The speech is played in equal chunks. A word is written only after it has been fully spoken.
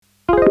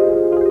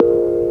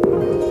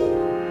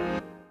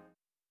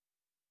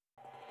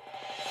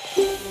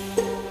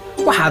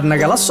waxaad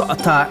nagala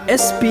socotaa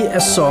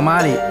SBS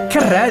Soomaali ka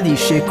raadi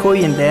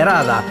sheekooyin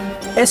dheeraad ah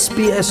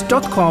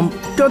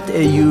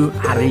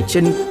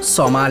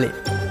sbs.com.au/Somali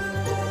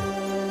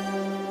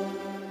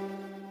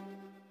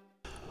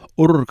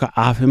ururka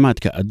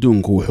caafimaadka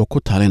adduunku wuxuu ku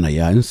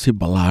talinayaa in si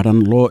ballaaran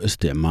loo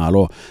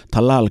isticmaalo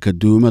tallaalka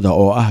duumada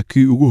oo ah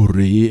kii ugu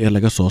horreeyey ee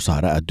laga soo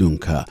saaro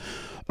adduunka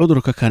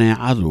cudurka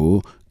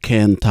kaneecadu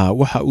keenta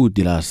waxa uu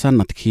dilaa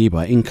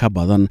sanadkiiba in ka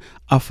badan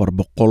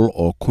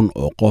 400,000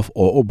 oo qof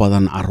oo u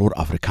badan caruur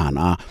Afrikaan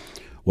ah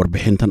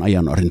warbixintan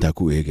ayaanu arrintaa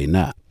ku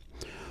eegaynaa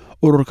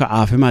ururka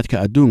caafimaadka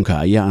adduunka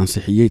ayaa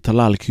ansixiyey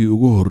tallaalkii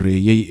ugu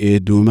horreeyey ee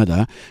duumada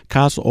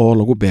kaas oo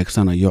lagu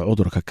beegsanayo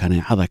cudurka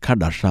kaneecada ka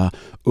dhasha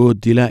oo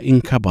dila in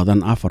ka badan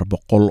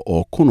 400,000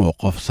 oo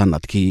qof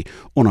sanadkii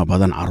una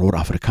badan caruur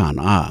Afrikaan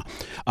ah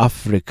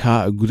Afrika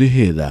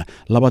gudaheeda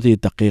 2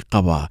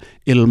 daqiiqaba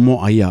ilmo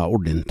ayaa u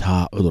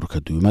dhintaa cudurka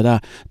duumada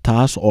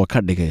taas oo ka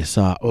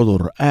dhigaysa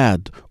cudur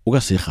aad uga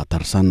sii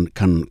khatarsan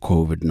kan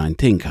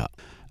COVID-19ka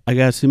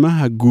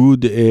agaasimaha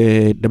guud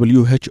ee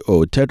WHO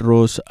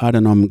Tedros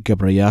Adhanom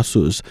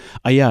Ghebreyesus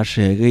ayaa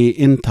sheegay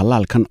in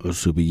tallaalkan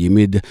cusub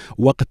yimid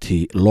waqti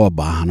loo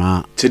baahnaa.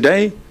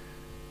 Today,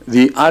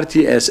 the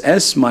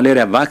RTSS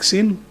malaria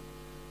vaccine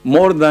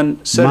more than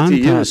 30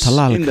 years in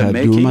the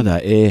making duumada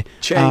ee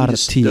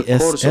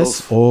RTSS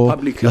oo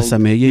la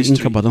sameeyey in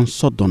ka badan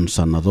 30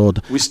 sannadood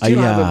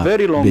ayaa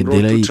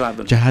bedelay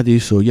jahadii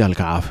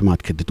sooyaalka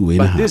caafimaadka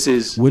dadweynaha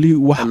weli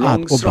wax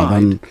aad u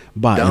badan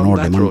baa inoo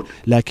dhiman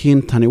laakiin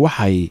tani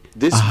waxay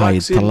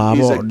ahayd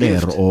tallaabo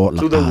dheer oo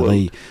la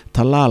qaaday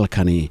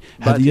tallaalkani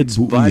hadiyad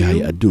buu u yahay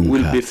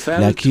adduunka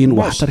laakiin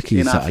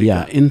waxtarkiisa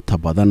ayaa inta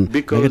badan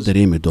laga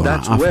dareemi doonaa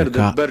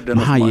Afrika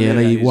maxaa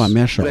yeelay waa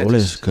meesha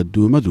culayska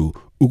duumadu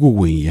ugu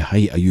weyn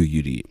yahay ayuu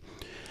yidhi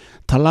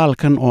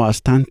tallaalkan oo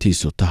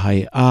astaantiisu tahay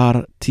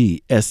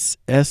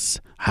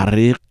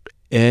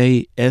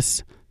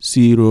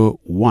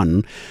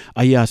RTSS-AS01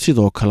 ayaa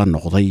sidoo kale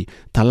noqday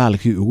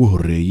tallaalkii ugu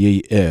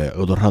horreeyey ee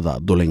cudurrada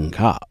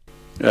dulinka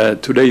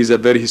Today is a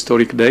very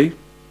historic day.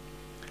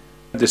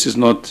 This is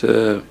not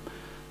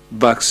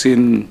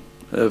vaccine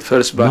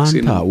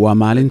maanta waa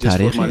maalin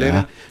taariikhi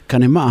ah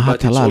kani ma aha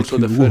tallaalkii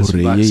ugu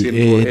horreeyey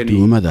ee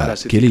duumada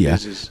keliya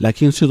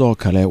laakiin sidoo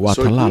kale waa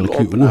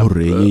tallaalkii ugu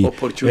horreeyey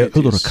ee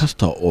cudur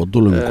kasta oo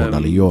dulinku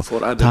dhaliyo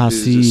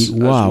taasi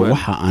waa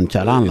waxa aan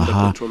jeclaan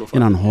lahaa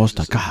inaan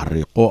hoosta ka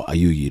xariiqo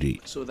ayuu yidhi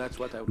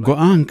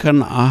go'aankan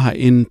ah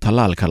in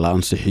tallaalka la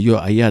ansixiyo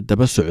ayaa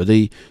daba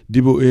socday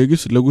dib u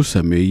eegis lagu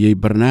sameeyey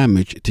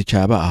barnaamij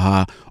tijaabo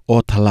ahaa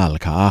oo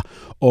tallaalka ah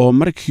oo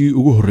markii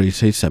ugu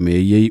horreysay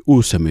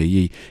uu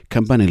sameeyey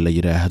kambani la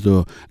yidhaahdo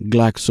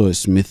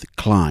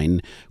GlaxoSmithKline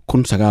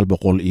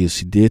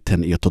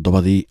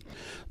 1987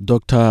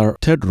 Dr.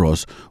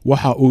 Tedros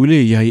waxa uu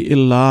leeyahay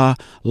ilaa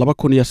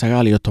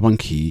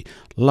 2019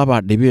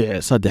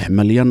 2.3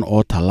 milyan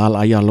oo tallaal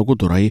ayaa lagu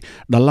duray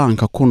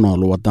dhallaanka ku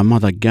nool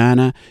wadamada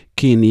Ghana,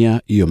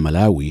 Kenya iyo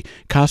Malawi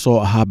kaas oo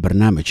ahaa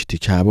barnaamij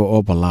tijaabo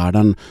oo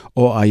ballaadhan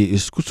oo ay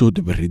isku soo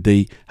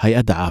dabariday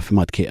hay-adda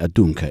caafimaadka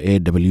adduunka ee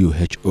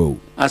WHO.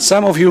 As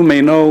some of you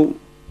may know,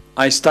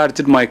 I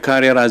started my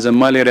career as a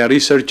malaria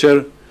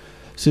researcher.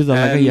 sida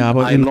laga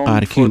yaabo in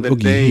qaarkiin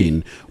og yihiin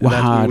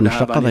waxaan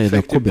shaqadayda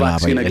ku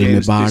bilaabay cilmi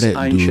baadhe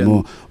duumo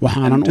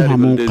waxaanan u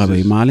hamuun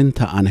qabay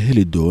maalinta aan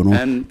heli doono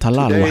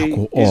tallaal wax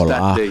ku ool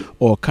ah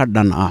oo ka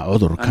dhan ah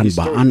cudurkan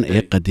ba'an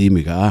ee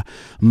qadiimiga ah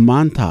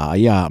maanta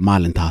ayaa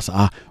maalintaas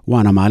ah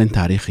waana maalin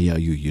taariikhiya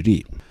ayuu yidhi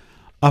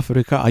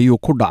Afrika ayuu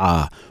ku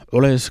dhacaa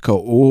culayska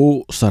ugu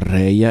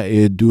sarreeya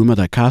ee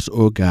duumada kaas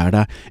oo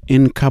gaadha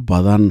in ka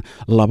badan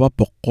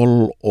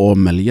 200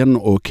 milyan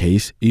oo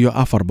case iyo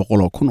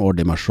 400,000 oo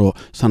dhimasho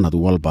sanad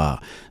walba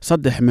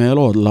 3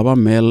 meelood 2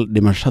 meel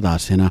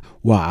dhimashadaasina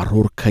waa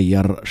caruur ka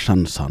yar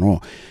 5 sano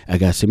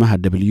agaasimaha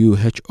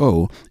WHO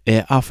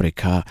ee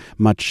Afrika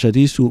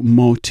Matshidiso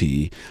Moeti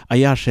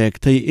ayaa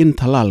sheegtay in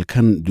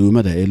tallaalkan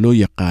duumada ee loo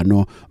yaqaano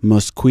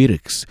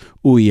Mosquirix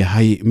uu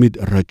yahay mid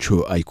rajo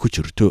ay ku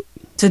jirto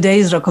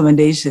Today's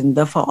recommendation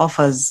therefore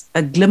offers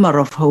a glimmer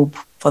of hope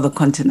for the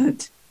continent.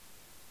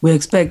 We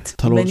expect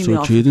many soo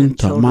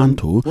jeedinta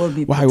maantu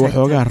waxay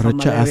waxoogaa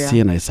rajo ah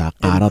siinaysaa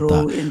qaaradda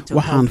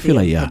waxaan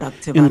filayaa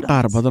in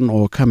qaar badan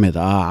oo ka mid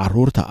ah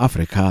caruurta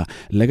Afrika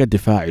laga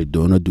difaaci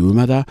doono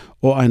duumada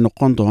oo ay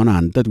noqon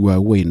doonaan dad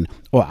waaweyn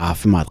oo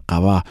caafimaad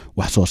qaba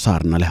wax soo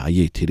saarna leh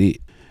ayay tiri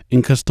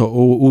inkasta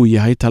oo uu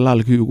yahay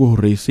tallaalkii ugu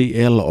horreysay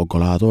ee la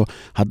ogolaado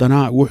haddana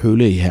wuxuu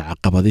leeyahay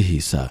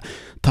caqabadihiisa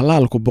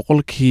tallaalku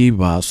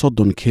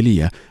 30%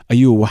 keliya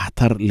ayuu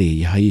waxtar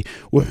leeyahay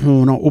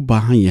wuxuuna u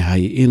baahan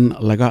yahay in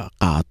laga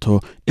qaato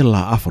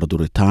ilaa 4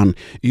 duritaan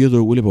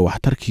iyadoo weliba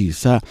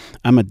waxtarkiisa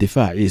ama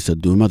difaaciisa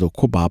duumada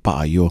ku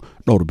baaba'ayo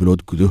dhowr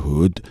bilood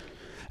gudahood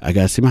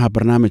agaasimaha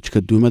barnaamijka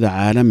duumada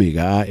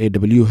caalamiga ah ee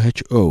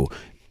WHO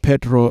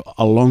Pedro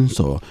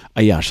Alonso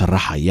ayaa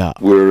sharaxaya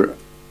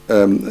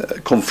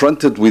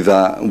confronted with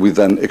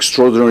an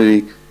extraordinary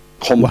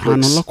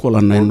waxaanu la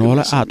kulannay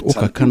noole aad u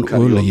kakan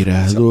oo la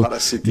yidhaahdo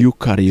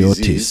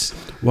eukaryotes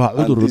waa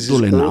cudur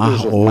dulin ah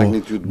oo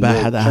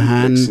baaxad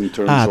ahaan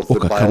aad u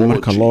kakan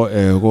marka loo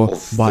eego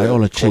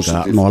biolojiga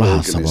noolaha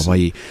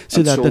sababay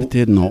sidaa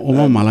darteedna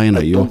uma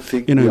malaynayo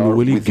inaynu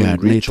weli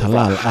gaadhnay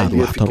tallaal aad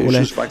waxtar u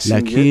leh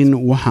laakiin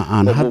waxa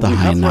aan hadda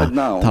haynaa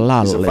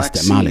tallaal la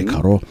isticmaali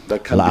karo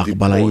la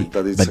aqbalay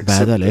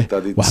badbaado leh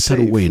waxtar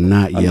weynna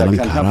yeelan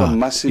kara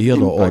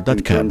iyadoo oo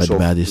dadka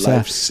badbaadisa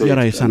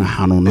yaraysana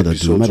xanuunada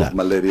duumada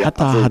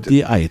xataa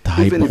haddii ay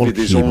tahay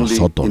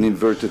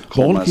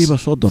boqolkiiba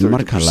 30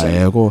 marka la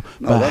eego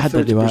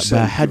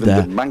baaxadda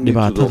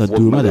dhibaatada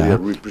duumada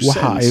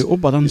waxa ay u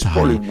badan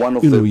tahay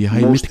inuu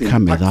yahay mid ka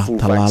mid ah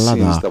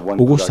tallaalada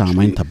ugu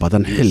saamaynta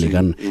badan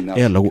xilligan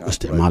ee lagu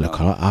isticmaali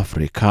karo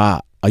Afrika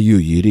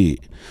ayuu yidhi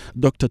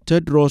Dr.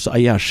 Tedros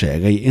ayaa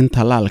sheegay in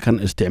tallaalkan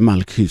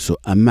isticmaalkiisu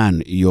ammaan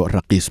iyo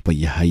raqiisba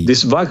yahay.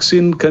 This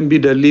vaccine can be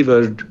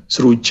delivered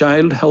through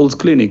child health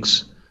clinics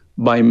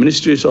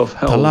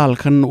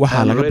tallaalkan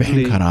waxaa laga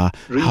bixin karaa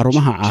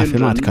xarumaha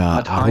caafimaadka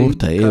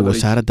carruurta ee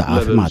wasaaradda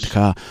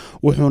caafimaadka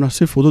wuxuuna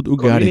si fudud u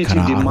gaari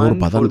karaa carruur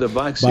badan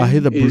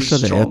baahida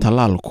bulshada ee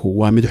tallaalku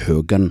waa mid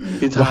xooggan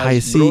waxay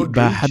si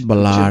baaxad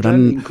ballaadhan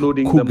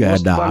ku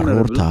gaadhaa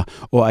carruurta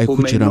oo ay ku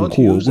jiraan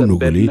kuwa ugu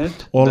nuguli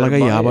oo laga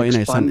yaabo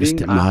inaysan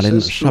isticmaalin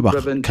shabaq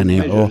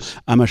kaneeco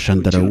ama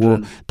shandarawo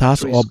taas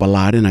oo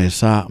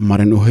ballaadhinaysa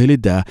marin u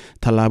helidda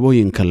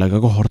tallaabooyinka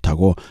lagaga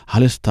hortago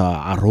halista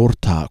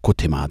carruurta ku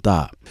timaada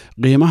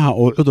qiimaha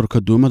oo cudurka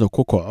duumada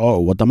ku kaco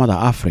wadamada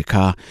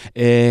Afrika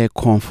ee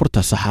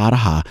koonfurta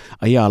Saxaraha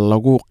ayaa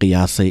lagu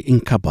qiyaasay in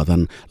ka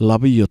badan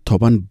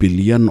 $12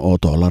 bilyan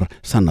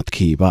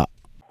sanadkiiba.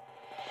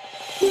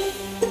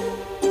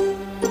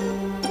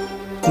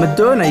 Ma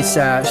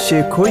doonaysaa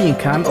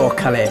sheekooyinkan oo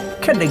kale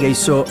ka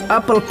dhagayso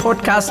Apple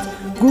Podcast,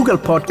 Google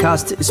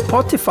Podcast,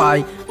 Spotify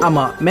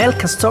ama meel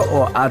kasta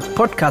oo aad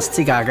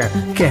podcastigaaga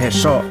ka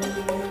hesho.